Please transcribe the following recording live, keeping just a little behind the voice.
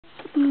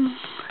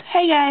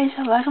Hey guys,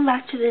 welcome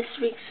back to this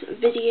week's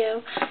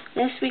video.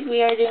 This week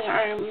we are doing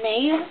our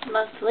May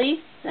monthly.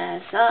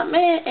 That's not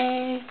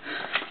May.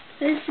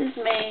 This is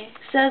May.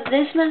 So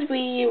this month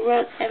we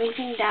wrote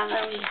everything down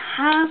that we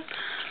have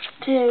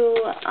to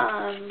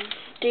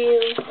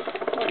do.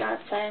 Whatnot.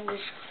 So I'm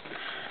just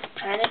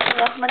trying to clean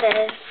off my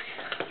desk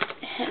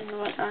and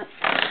whatnot.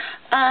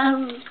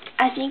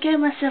 I think I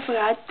must have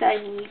forgot that I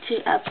need to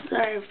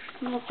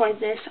record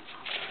this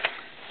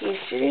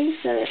yesterday,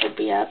 so it would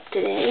be up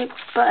today,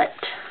 but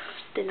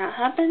did not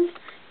happen.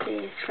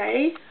 Today is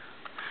Friday,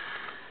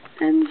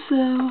 and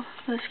so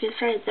let's get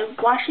started. The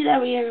washi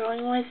that we are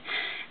going with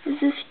is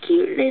this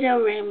cute little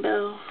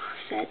rainbow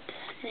set,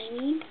 and I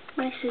need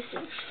my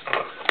scissors.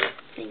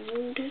 I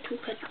need to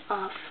cut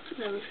off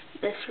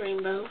this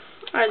rainbow,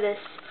 or this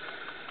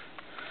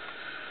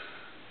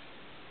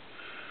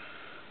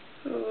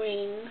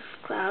rain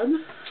cloud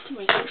to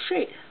make it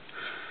straight.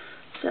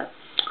 So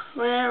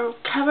we're going to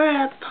cover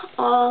up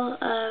all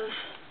of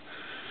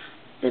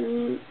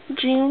the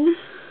June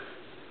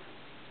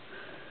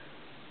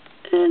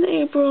and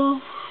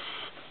April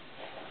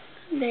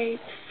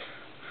dates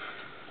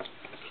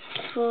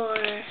for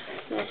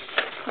this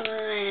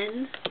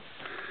plan.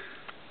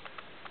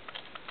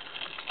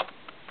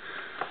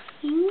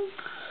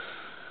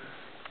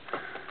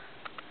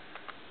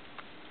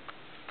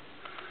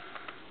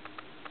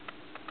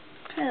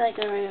 Kind of like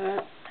the way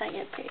I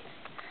get paid.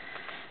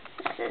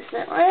 This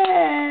doesn't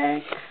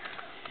work.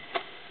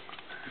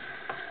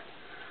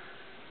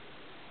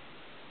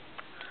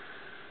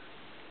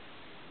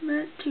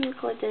 Meant to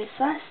record this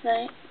last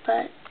night,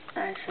 but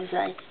I was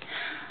like,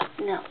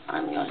 no,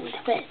 I'm going to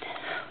bed.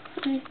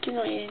 I can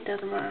wait until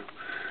tomorrow.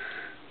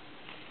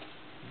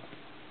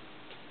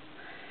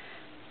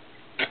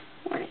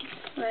 Morning,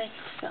 when I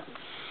film.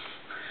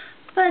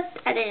 But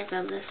I didn't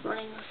film this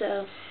morning,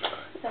 so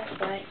that's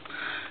fine.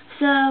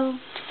 So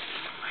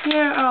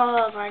here are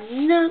all of our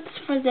notes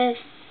for this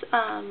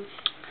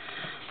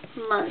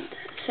month.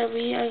 So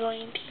we are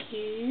going to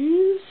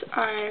use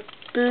our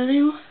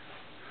blue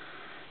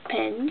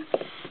pen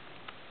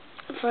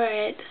for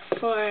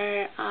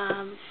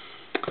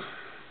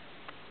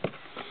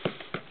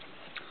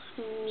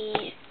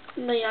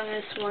the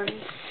youngest one's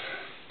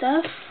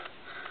stuff,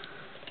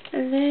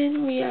 and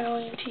then we are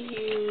going to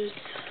use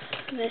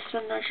this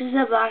one, which is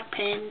a black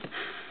pen,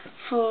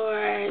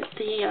 for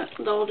the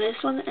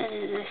oldest one, and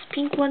then this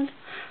pink one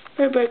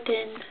for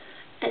Burton,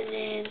 and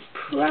then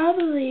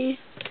probably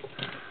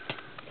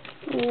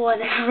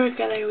whatever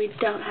color we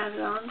don't have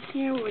on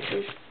here, which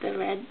is the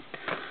red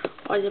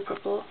or the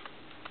purple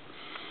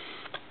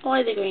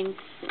or the green.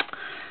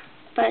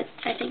 But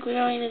I think we're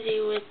going to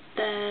do with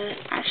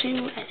I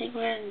think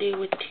we're going to do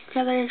with two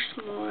colors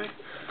more.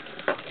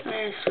 I'm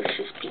going to switch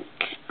this pink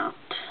out.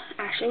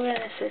 Actually, we're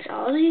going to switch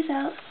all these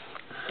out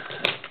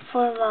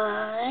for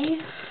my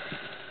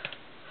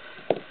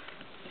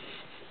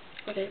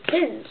other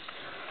pens.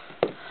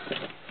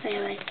 I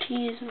like to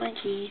use my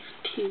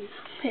G2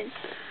 pen.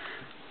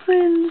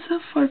 Pens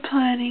for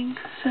planning.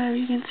 So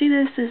you can see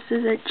this is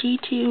a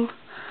G2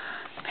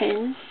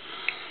 pen.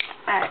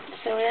 Alright,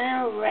 so we're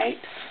going to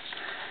write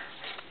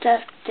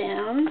stuff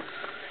down.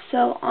 So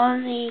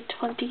on the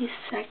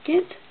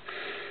 22nd,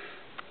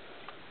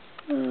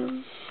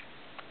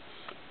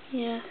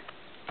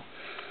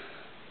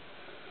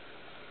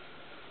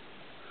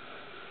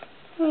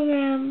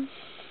 program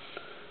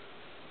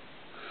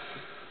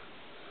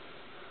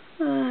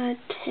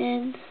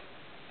 10.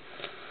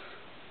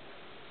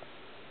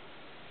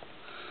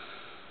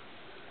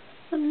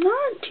 I'm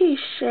not too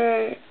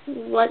sure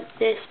what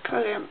this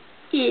program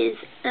is.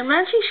 I'm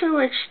not too sure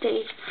which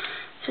stage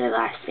is the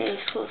last day of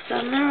school, so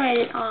I'm going to write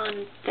it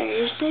on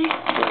Thursday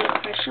with a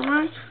question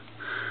mark.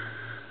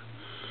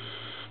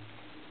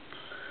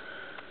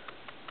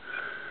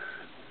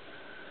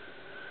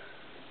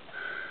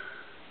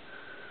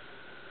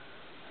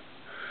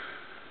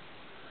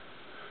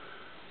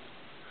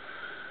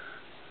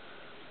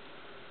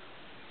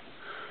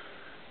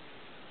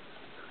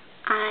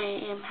 I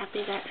am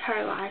happy that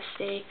her last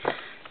day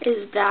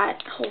is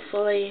that,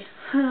 hopefully.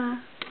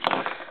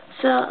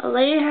 So,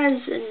 Leia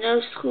has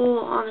no school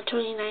on the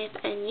 29th,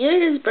 and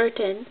neither does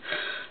Burton.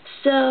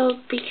 So,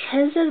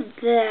 because of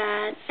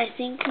that, I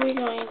think we're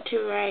going to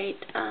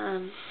write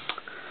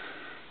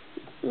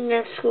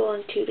no school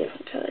in two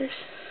different colors.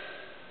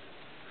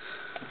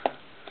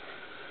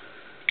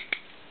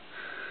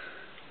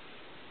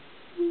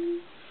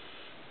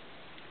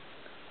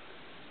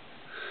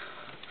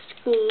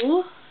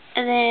 School,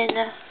 and then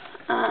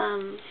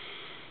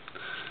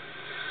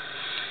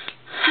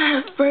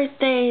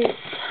birthdays.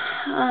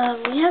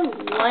 We have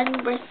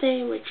one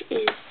birthday, which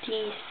is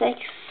the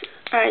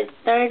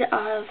 3rd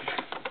of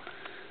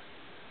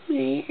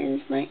May,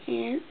 is my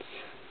aunt's.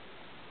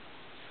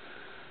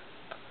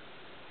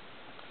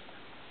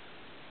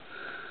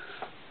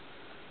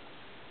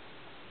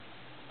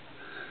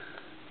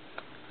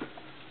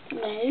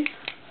 May.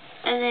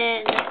 And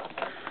then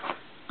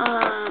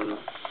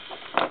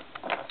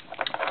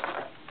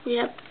we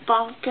have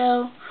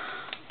Bonko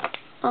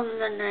on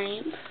the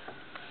 9th.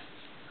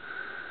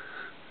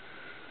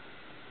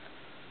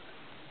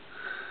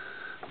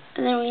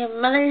 And then we have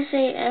Mother's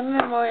Day and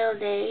Memorial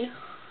Day.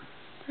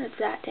 That's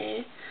that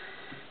day.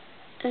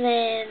 And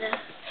then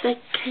the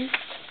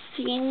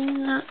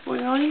casino, we're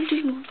going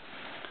to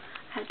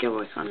have to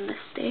work on this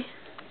day.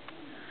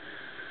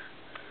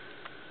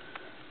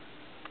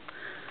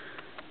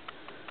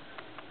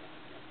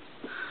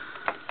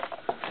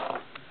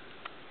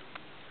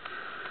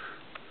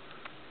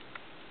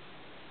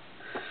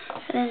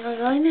 And then we're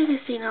going to the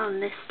casino on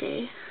this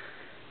day.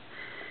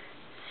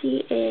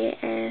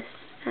 CASINO.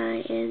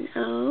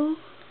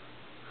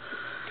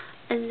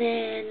 And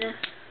then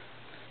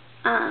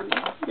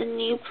the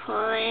new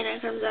planner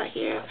comes out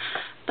here.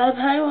 But I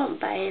probably won't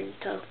buy it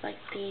until like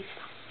the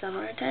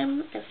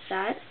summertime, if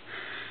that.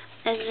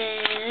 And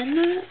then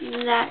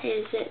that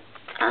is it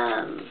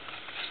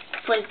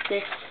for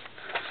this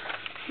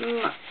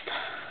month.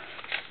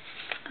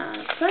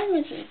 Plan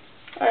with me.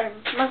 Or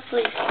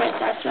monthly spread.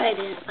 That's why I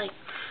didn't like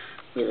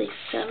really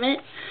film it.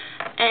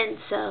 And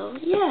so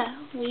yeah,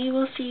 we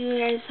will see you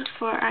guys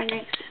for our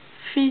next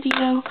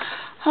video.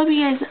 Hope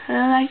you guys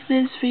like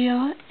this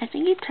video. I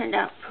think it turned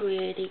out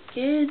pretty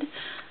good.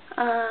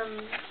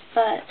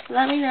 But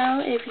let me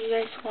know if you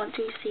guys want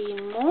to see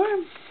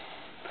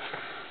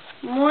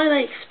more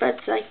like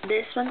spreads like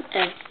this one.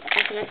 And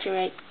I forgot to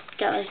write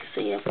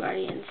Galaxy of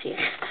Guardians here.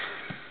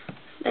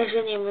 There's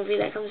a new movie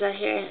that comes out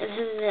here, and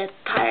then the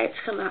pirates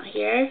come out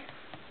here.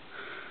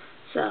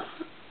 So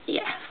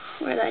yeah,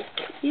 we're like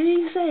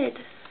really excited.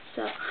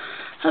 So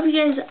hope you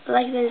guys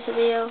like this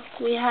video.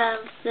 We have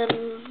the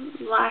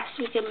last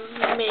week of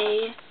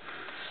May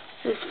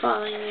this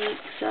following week,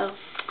 so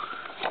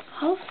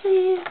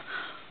hopefully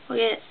we'll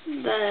get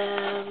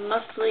the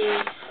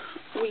monthly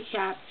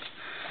recap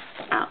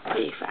out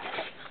pretty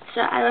fast.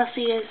 So I will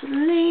see you guys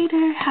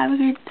later. Have a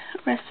good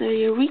rest of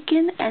your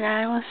weekend, and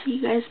I will see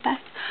you guys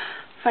back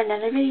for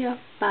another video.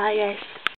 Bye guys.